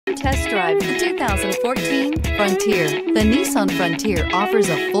Test drive the 2014 Frontier. The Nissan Frontier offers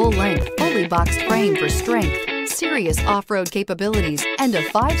a full-length, fully boxed frame for strength, serious off-road capabilities, and a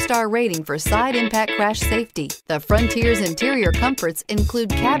 5-star rating for side impact crash safety. The Frontier's interior comforts include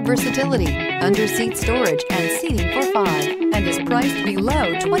cab versatility, under-seat storage, and seating for 5, and is priced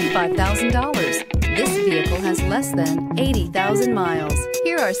below $25,000. This vehicle has less than 80,000 miles.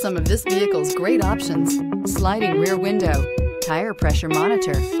 Here are some of this vehicle's great options: sliding rear window, tire pressure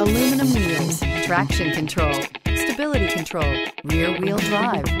monitor, aluminum wheels, traction control, stability control, rear wheel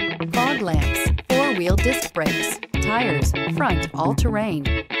drive, fog lamps, 4-wheel disc brakes, tires, front all-terrain,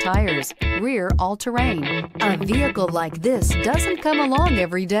 tires, rear all-terrain. A vehicle like this doesn't come along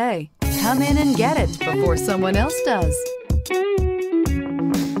every day. Come in and get it before someone else does.